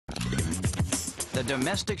the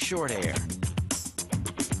domestic Shorthair.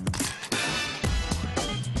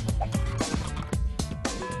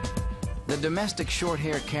 The domestic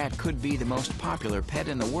Shorthair cat could be the most popular pet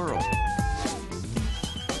in the world.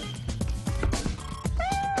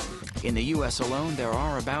 In the U.S. alone, there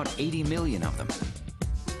are about 80 million of them.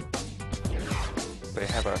 They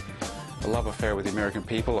have a love affair with the American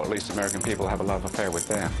people, or at least American people have a love affair with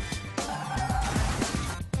them.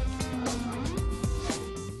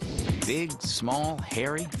 Big, small,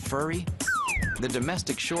 hairy, furry. The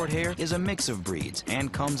domestic Shorthair is a mix of breeds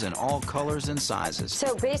and comes in all colors and sizes.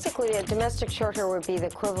 So basically, a domestic Shorthair would be the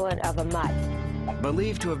equivalent of a mutt.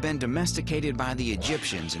 Believed to have been domesticated by the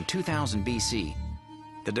Egyptians in 2000 BC,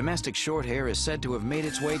 the domestic Shorthair is said to have made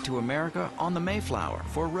its way to America on the Mayflower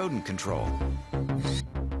for rodent control.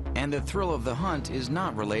 And the thrill of the hunt is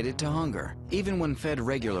not related to hunger. Even when fed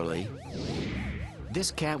regularly,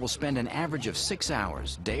 this cat will spend an average of 6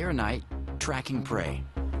 hours, day or night, tracking prey.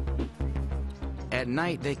 At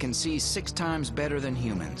night, they can see 6 times better than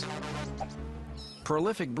humans.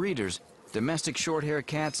 Prolific breeders, domestic Shorthair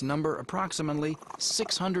cats number approximately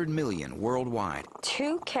 600 million worldwide.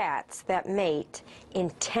 2 cats that mate in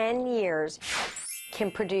 10 years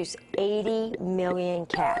can produce 80 million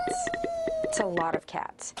cats. It's a lot of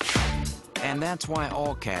cats. And that's why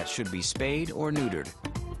all cats should be spayed or neutered.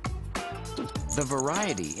 The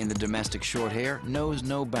variety in the domestic Shorthair knows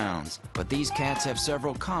no bounds, but these cats have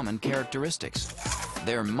several common characteristics.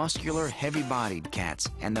 They're muscular, heavy-bodied cats,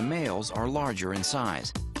 and the males are larger in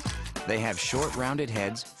size. They have short, rounded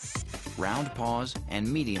heads, round paws,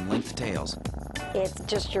 and medium-length tails. It's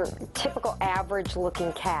just your typical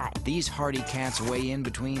average-looking cat. These hardy cats weigh in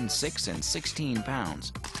between 6 and 16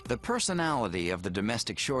 pounds. The personality of the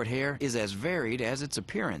domestic Shorthair is as varied as its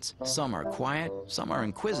appearance. Some are quiet, some are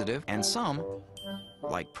inquisitive, and some,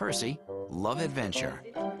 like Percy, love adventure.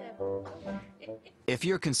 If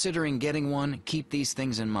you're considering getting one, keep these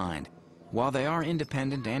things in mind. While they are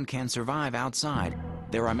independent and can survive outside,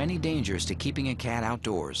 there are many dangers to keeping a cat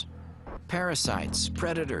outdoors. Parasites,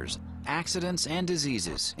 predators, accidents, and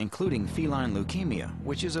diseases, including feline leukemia,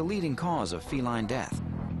 which is a leading cause of feline death.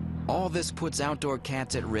 All this puts outdoor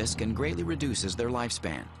cats at risk and greatly reduces their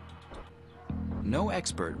lifespan. No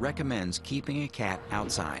expert recommends keeping a cat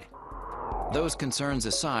outside. Those concerns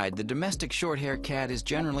aside, the domestic Shorthair cat is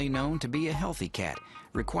generally known to be a healthy cat,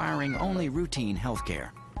 requiring only routine health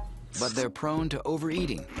care. But they're prone to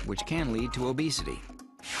overeating, which can lead to obesity.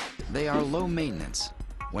 They are low maintenance.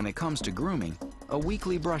 When it comes to grooming, a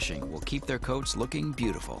weekly brushing will keep their coats looking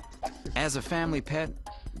beautiful. As a family pet,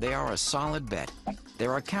 they are a solid bet.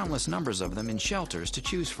 There are countless numbers of them in shelters to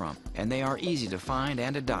choose from, and they are easy to find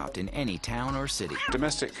and adopt in any town or city.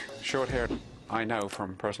 Domestic Shorthair, I know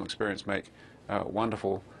from personal experience, make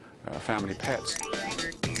wonderful family pets.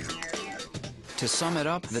 To sum it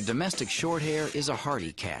up, the domestic Shorthair is a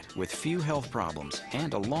hardy cat with few health problems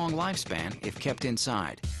and a long lifespan if kept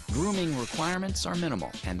inside. Grooming requirements are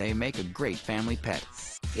minimal, and they make a great family pet.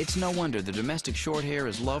 It's no wonder the domestic Shorthair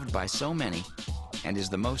is loved by so many and is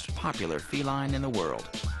the most popular feline in the world.